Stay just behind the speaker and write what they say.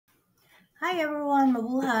Hi everyone,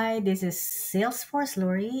 mabuhay. This is Salesforce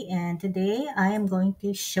Lori, and today I am going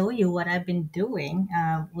to show you what I've been doing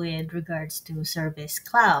with regards to Service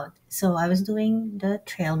Cloud. So I was doing the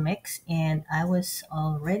trail mix, and I was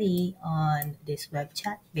already on this web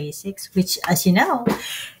chat basics, which, as you know,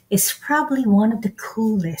 is probably one of the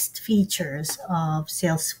coolest features of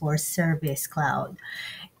Salesforce Service Cloud.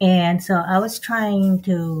 And so I was trying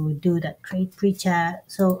to do that create pre-chat.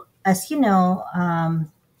 So as you know,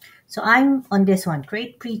 so I'm on this one,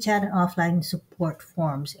 create pre-chat and offline support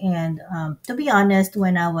forms. And to be honest,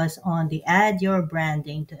 when I was on the add your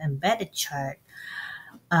branding to embedded chart,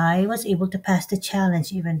 I was able to pass the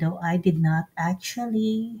challenge even though I did not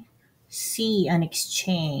actually see an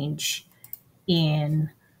exchange in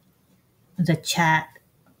the chat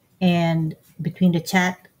and between the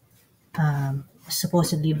chat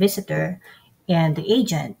supposedly visitor and the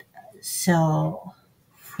agent. So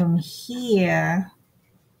from here,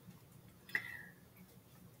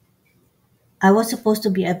 I was supposed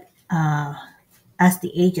to be as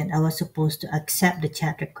the agent, I was supposed to accept the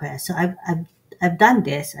chat request. So I've done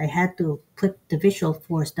this. I had to put the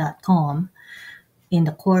visualforce.com in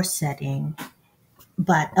the course setting,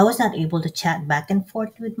 but I was not able to chat back and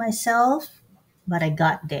forth with myself, but I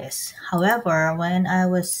got this. However, when I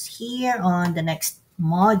was here on the next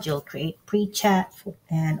module, create pre-chat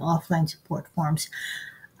and offline support forms,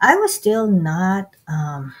 I was still not,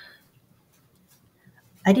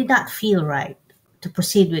 I did not feel right to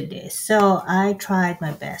proceed with this. So I tried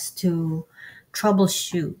my best to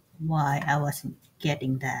troubleshoot why I wasn't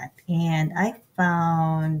getting that. And I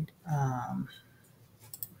found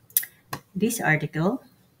this article,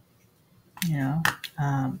 you know,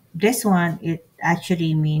 this one, it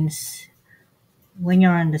actually means when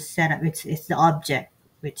you're on the setup, it's the object,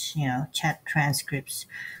 which, chat transcripts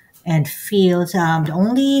and fields. The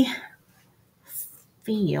only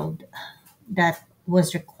field that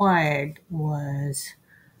was required was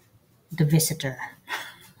the visitor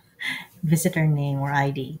name or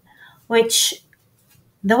ID, which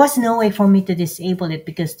there was no way for me to disable it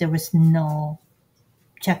because there was no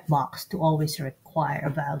checkbox to always require a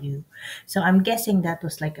value. So I'm guessing that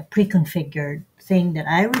was like a pre-configured thing that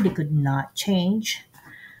I really could not change.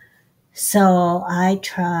 So I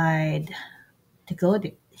tried to go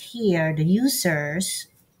to here, the users,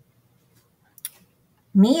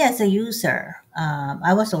 me as a user, I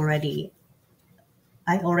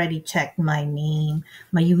already checked my name,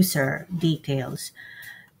 my user details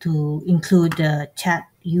to include the chat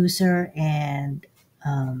user and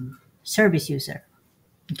service user.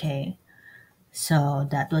 Okay. So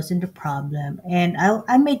that wasn't a problem. And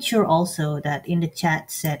I made sure also that in the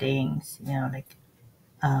chat settings, like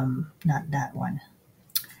not that one,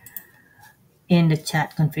 in the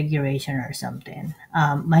chat configuration or something,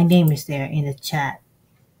 my name is there in the chat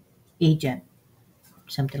agent,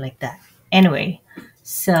 something like that. Anyway,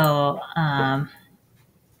 so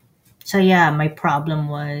so yeah, my problem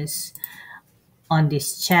was on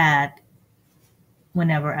this chat.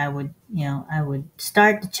 Whenever I would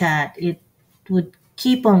start the chat, it would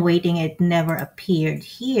keep on waiting. It never appeared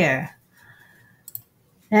here.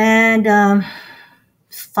 And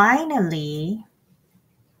finally,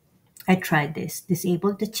 I tried this.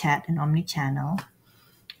 Disabled the chat and Omni-Channel.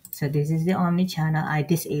 So this is the Omni-Channel. I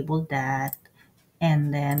disabled that.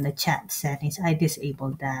 And then the chat settings, I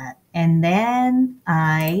disabled that. And then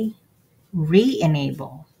I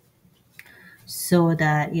re-enable so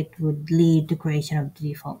that it would lead to creation of the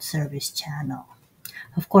default service channel.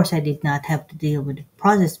 Of course, I did not have to deal with the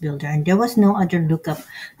process builder, and there was no other lookup.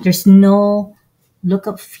 There's no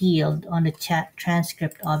lookup field on the chat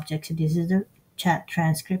transcript object. So this is the chat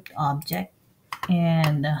transcript object,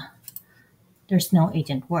 and there's no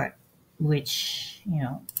agent work, which,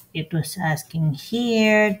 it was asking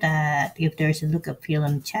here that if there's a lookup field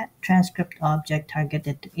on chat transcript object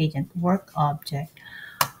targeted to agent work object,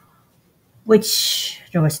 which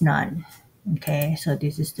there was none. Okay, so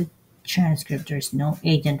this is the transcript. There's no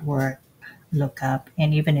agent work lookup.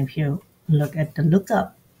 And even if you look at the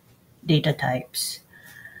lookup data types,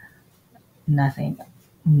 nothing.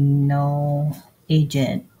 No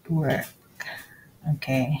agent work.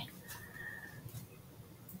 Okay,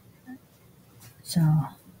 so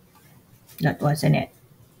that wasn't it.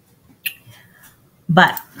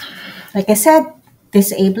 But like I said,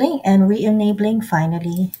 disabling and re-enabling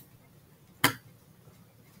finally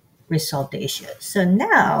resolved the issue. So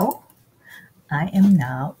now I am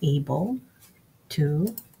now able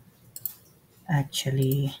to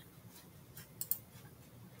actually,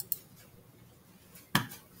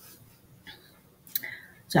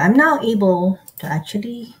 so I'm now able to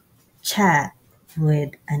actually chat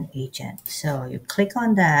with an agent. So you click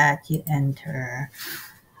on that, you enter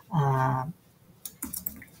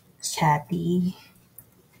chatty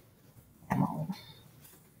demo,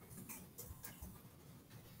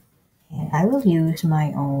 and I will use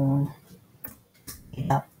my own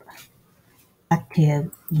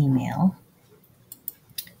active email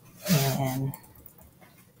and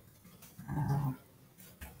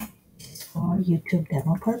for YouTube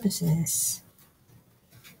demo purposes.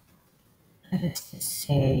 Let's just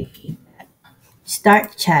say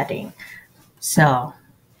start chatting. So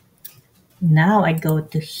now I go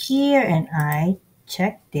to here and I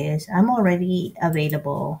check this. I'm already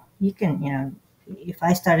available. You can, if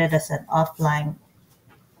I started as an offline,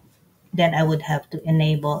 then I would have to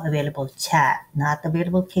enable available chat, not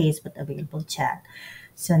available case, but available chat.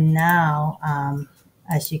 So now,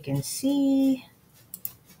 as you can see,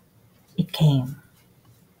 it came.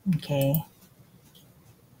 Okay.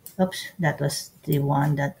 Oops, that was the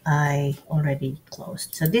one that I already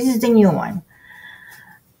closed. So this is the new one.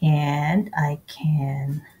 And I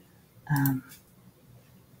can,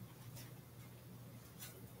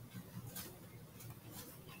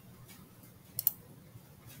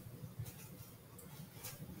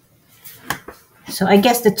 so I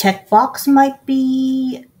guess the checkbox might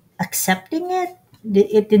be accepting it.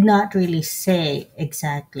 It did not really say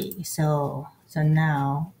exactly. So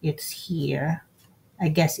now it's here. I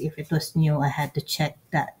guess if it was new, I had to check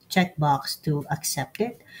that checkbox to accept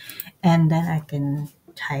it. And then I can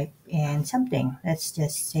type in something. Let's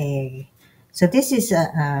just say, so this is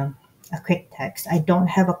a quick text. I don't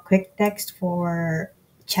have a quick text for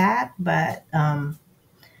chat, but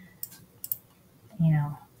you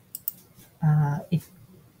know, it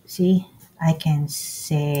see, I can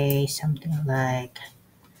say something like,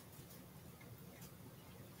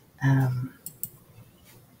 um,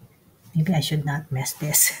 maybe I should not mess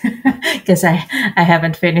this because I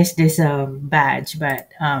haven't finished this badge,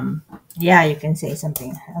 but yeah, you can say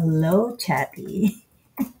something. Hello, chatty.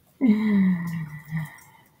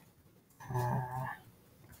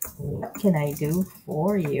 What can I do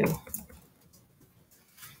for you?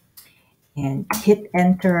 And hit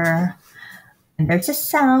enter. And there's a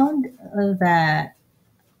sound that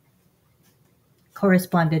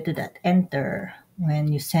corresponded to that enter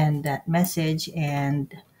when you send that message.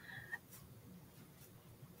 And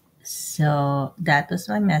so that was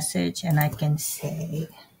my message. And I can say,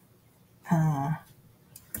 I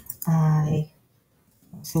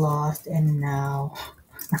was lost and now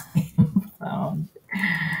found.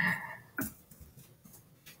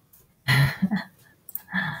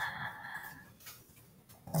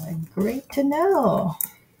 Great to know.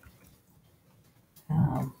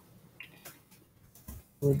 Um,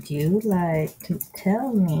 would you like to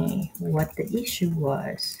tell me what the issue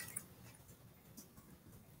was?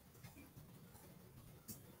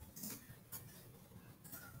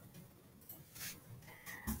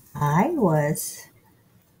 I was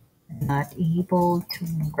not able to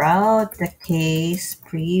route the case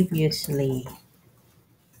previously,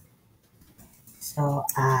 so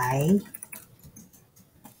I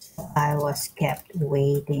was kept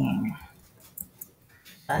waiting.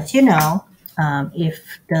 As you know,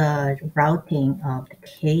 if the routing of the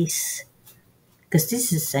case, because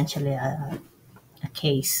this is essentially a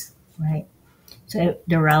case, right? So if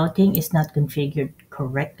the routing is not configured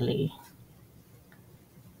correctly,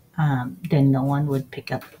 then no one would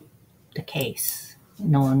pick up the case.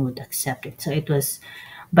 No one would accept it. So it was,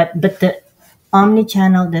 but the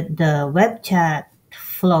omni-channel, the web chat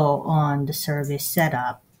flow on the service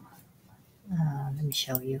setup. Let me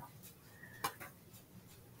show you.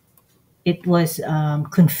 It was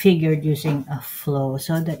configured using a flow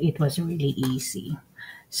so that it was really easy.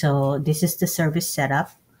 So this is the service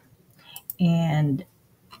setup, and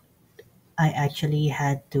I actually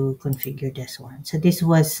had to configure this one. So this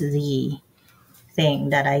was the thing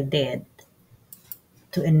that I did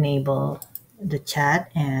to enable the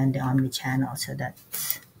chat and the omni-channel.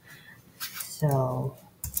 So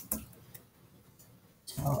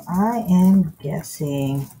so I am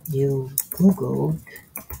guessing you googled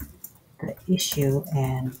the issue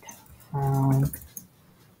and found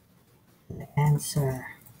the answer.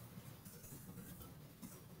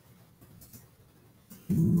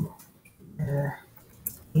 You were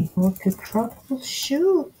able to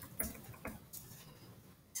troubleshoot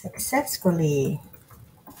successfully.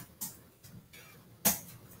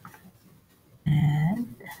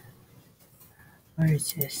 And where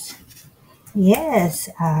is this? Yes,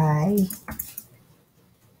 I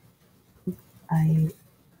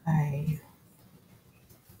I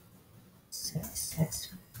success.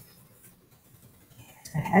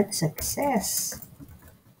 I had success.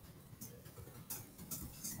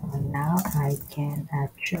 now I can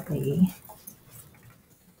actually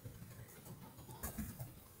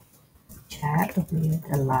chat with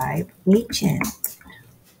a live agent.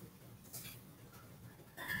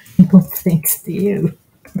 No thanks to you.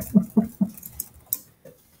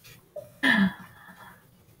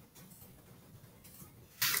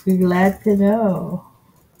 Glad to know.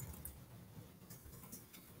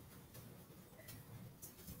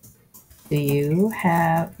 Do you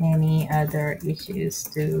have any other issues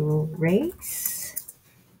to raise?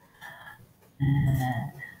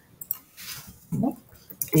 Nope.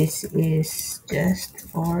 This is just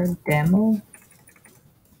for demo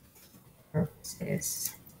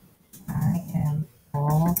purposes. I am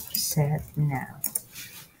all set now.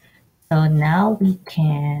 So now we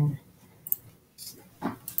can,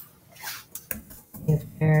 if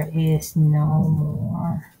there is no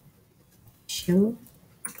more issue,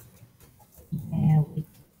 and we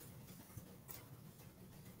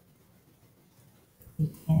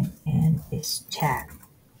can end this chat.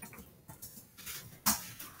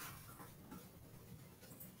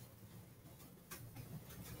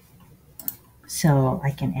 So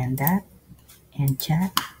I can end that and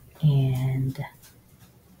chat, and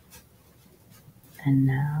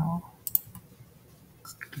now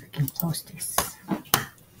we can close this.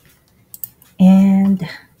 And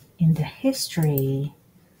in the history,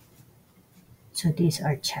 so these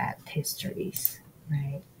are chat histories,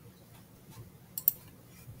 right?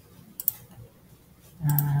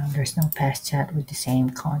 There's no past chat with the same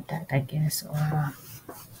contact, I guess, or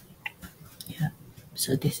yeah.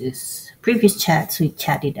 So this is previous chats, we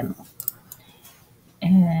chatted them,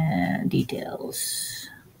 and details.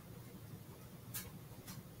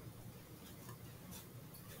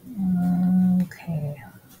 Okay,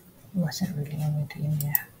 wasn't really anything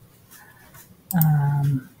there.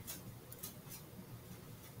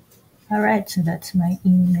 All right, so that's my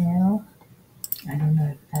email. I don't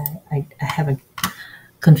know if I haven't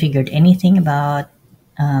configured anything about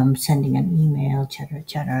sending an email, etc.,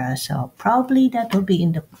 etc. So probably that will be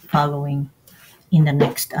in the following, in the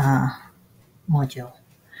next module.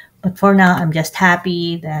 But for now, I'm just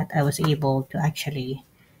happy that I was able to actually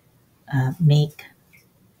make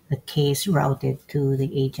the case routed to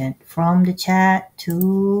the agent from the chat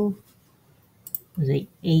to the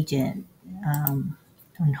agent.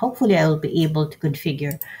 And hopefully, I will be able to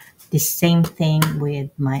configure the same thing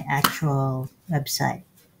with my actual website.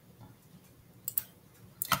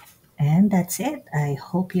 And that's it. I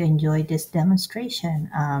hope you enjoyed this demonstration.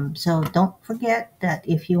 So don't forget that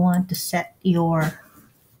if you want to set your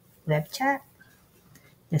web chat,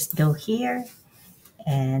 just go here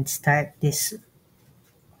and start this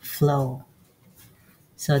flow.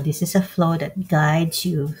 So this is a flow that guides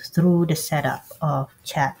you through the setup of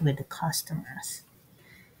chat with the customers.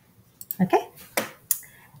 Okay,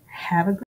 have a great